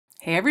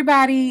Hey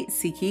everybody,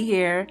 Ckey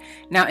here.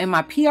 Now in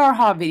my PR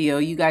haul video,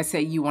 you guys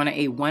said you wanted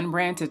a one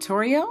brand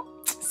tutorial.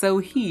 So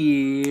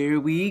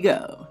here we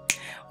go.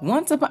 No,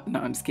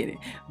 I'm just kidding.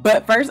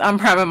 But first I'm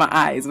priming my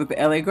eyes with the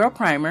LA Girl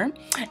Primer.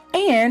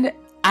 And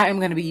I am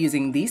going to be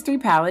using these three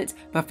palettes.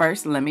 But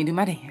first, let me do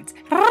my dance.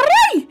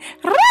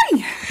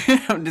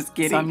 I'm just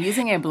kidding. So I'm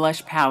using a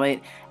blush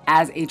palette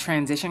as a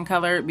transition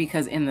color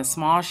because in the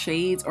small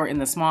shades, or in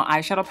the small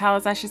eyeshadow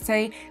palettes I should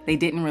say, they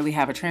didn't really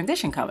have a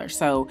transition color.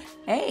 So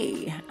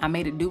hey, I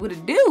made it do what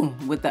it do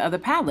with the other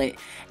palette.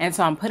 And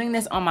so I'm putting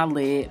this on my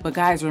lid. But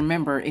guys,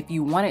 remember, if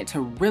you want it to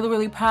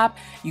really pop,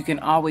 you can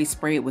always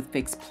spray it with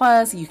Fix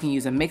Plus. You can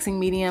use a mixing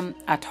medium.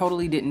 I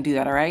totally didn't do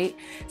that, all right?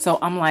 So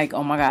I'm like,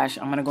 oh my gosh,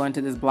 I'm gonna go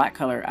into this black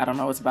color. I don't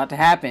know what's about to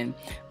happen.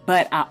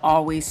 But I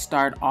always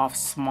start off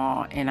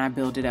small and I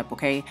build it up,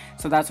 okay?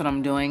 So that's what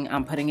I'm doing.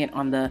 I'm putting it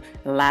on the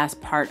last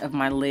part of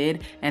my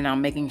lid and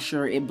I'm making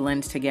sure it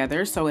blends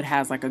together so it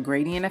has like a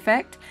gradient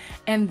effect.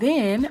 And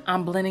then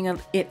I'm blending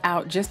it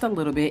out just a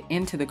little bit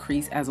into the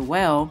crease as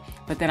well.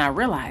 But then I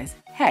realized,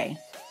 hey,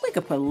 we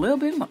could put a little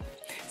bit more.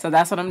 So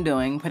that's what I'm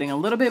doing, putting a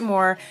little bit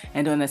more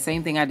and doing the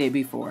same thing I did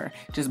before.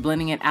 Just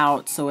blending it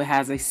out so it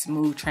has a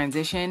smooth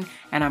transition,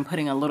 and I'm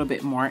putting a little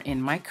bit more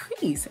in my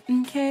crease,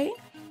 okay?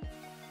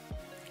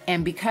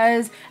 And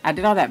because I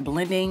did all that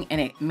blending and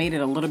it made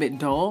it a little bit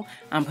dull,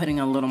 I'm putting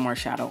a little more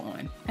shadow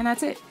on. And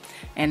that's it.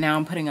 And now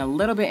I'm putting a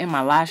little bit in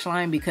my lash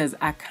line because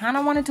I kind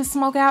of wanted to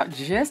smoke out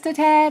just a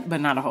tad,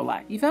 but not a whole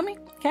lot. You feel me?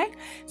 Okay.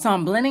 So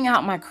I'm blending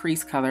out my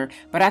crease color.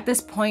 But at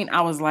this point,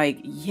 I was like,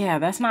 yeah,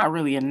 that's not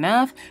really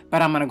enough,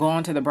 but I'm going to go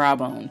on to the brow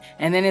bone.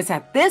 And then it's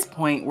at this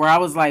point where I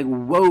was like,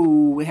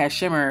 whoa, it has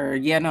shimmer.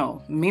 Yeah,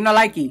 no, me no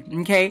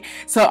likey. Okay.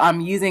 So I'm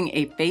using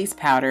a face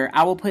powder.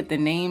 I will put the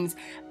names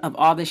of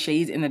all the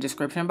shades in the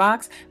description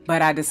box,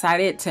 but I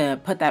decided to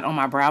put that on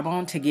my brow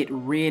bone to get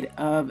rid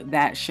of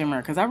that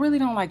shimmer because I really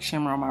don't like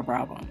shimmer on my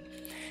brow bone.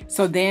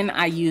 So then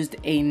I used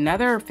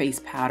another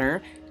face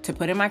powder to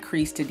put in my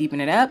crease to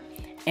deepen it up,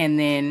 and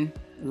then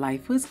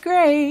life was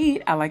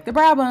great. I like the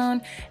brow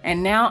bone.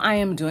 And now I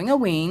am doing a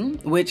wing,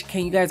 which,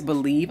 can you guys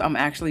believe I'm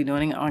actually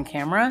doing it on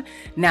camera?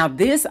 Now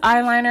this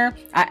eyeliner,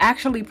 I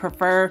actually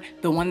prefer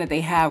the one that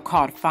they have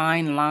called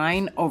Fine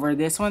Line over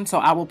this one. So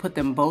I will put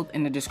them both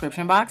in the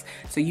description box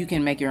so you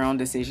can make your own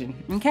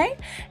decision, okay?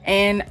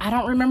 And I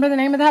don't remember the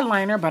name of that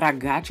liner, but I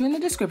got you in the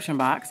description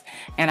box.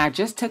 And I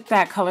just took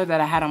that color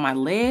that I had on my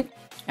lid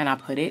and I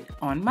put it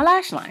on my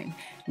lash line.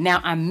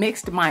 Now I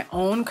mixed my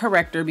own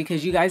corrector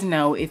because you guys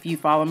know, if you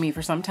follow me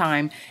for some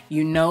time,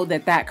 you know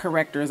that that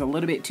corrector is a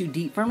little bit too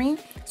deep for me.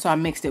 So I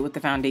mixed it with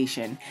the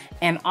foundation.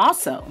 And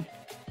also,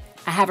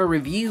 I have a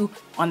review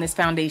on this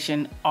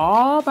foundation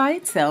all by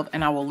itself,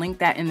 and I will link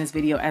that in this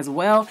video as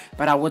well.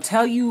 But I will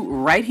tell you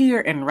right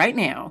here and right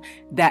now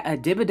that a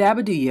dibba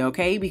dabba do you,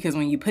 okay? Because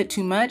when you put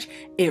too much,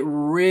 it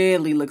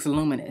really looks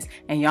luminous.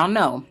 And y'all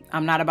know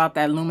I'm not about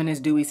that luminous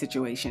dewy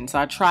situation. So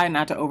I try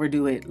not to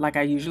overdo it like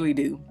I usually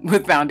do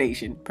with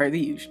foundation, per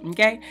the usual,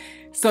 okay?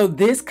 So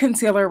this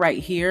concealer right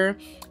here,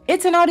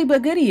 it's an oldie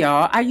but goodie,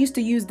 y'all. I used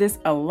to use this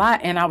a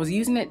lot, and I was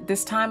using it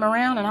this time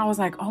around, and I was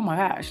like, oh my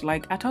gosh,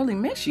 like I totally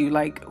miss you.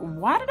 Like,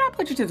 why did I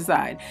put you to the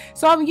side?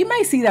 So you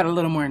may see that a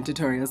little more in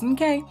tutorials,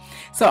 okay?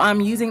 So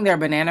I'm using their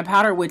banana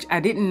powder, which I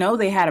didn't know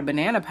they had a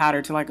banana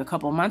powder till like a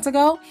couple months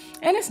ago,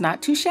 and it's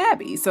not too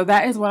shabby. So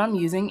that is what I'm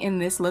using in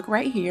this look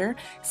right here,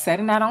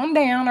 setting that on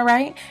down, all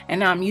right? And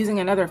now I'm using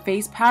another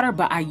face powder,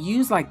 but I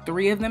use like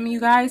 3 of them, you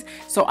guys.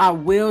 So I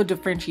will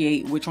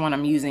differentiate which one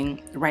I'm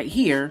using right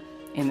here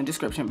in the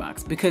description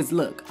box, because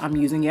look, I'm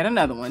using yet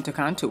another one to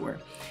contour.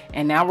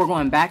 And now we're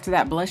going back to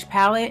that blush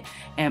palette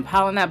and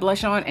piling that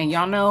blush on. And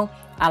y'all know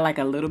I like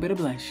a little bit of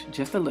blush,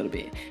 just a little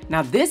bit.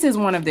 Now this is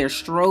one of their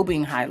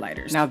strobing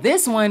highlighters. Now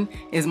this one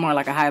is more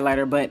like a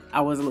highlighter, but I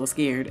was a little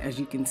scared, as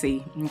you can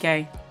see,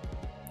 okay?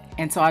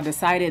 And so I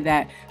decided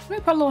that let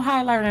me put a little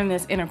highlighter in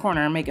this inner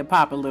corner and make it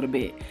pop a little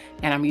bit.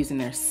 And I'm using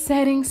their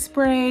setting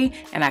spray,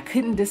 and I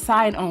couldn't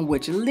decide on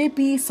which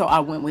lippy, so I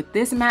went with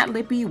this matte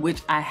lippy,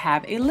 which I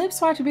have a lip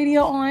swatch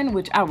video on,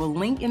 which I will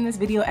link in this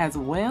video as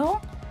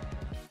well.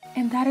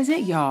 And that is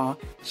it, y'all.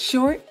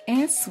 Short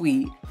and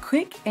sweet,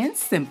 quick and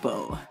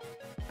simple.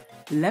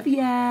 Love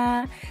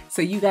ya.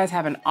 So you guys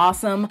have an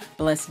awesome,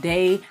 blessed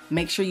day.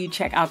 Make sure you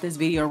check out this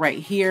video right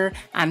here.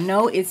 I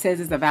know it says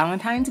it's a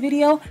Valentine's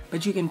video,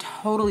 but you can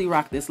totally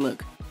rock this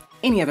look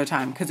any other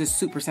time because it's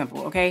super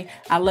simple, okay?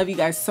 I love you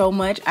guys so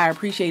much. I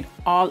appreciate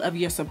all of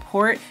your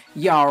support.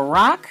 Y'all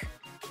rock.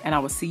 And I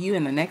will see you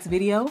in the next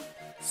video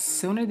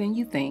sooner than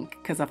you think,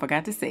 because I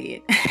forgot to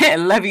say it.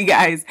 Love you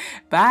guys.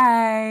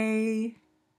 Bye.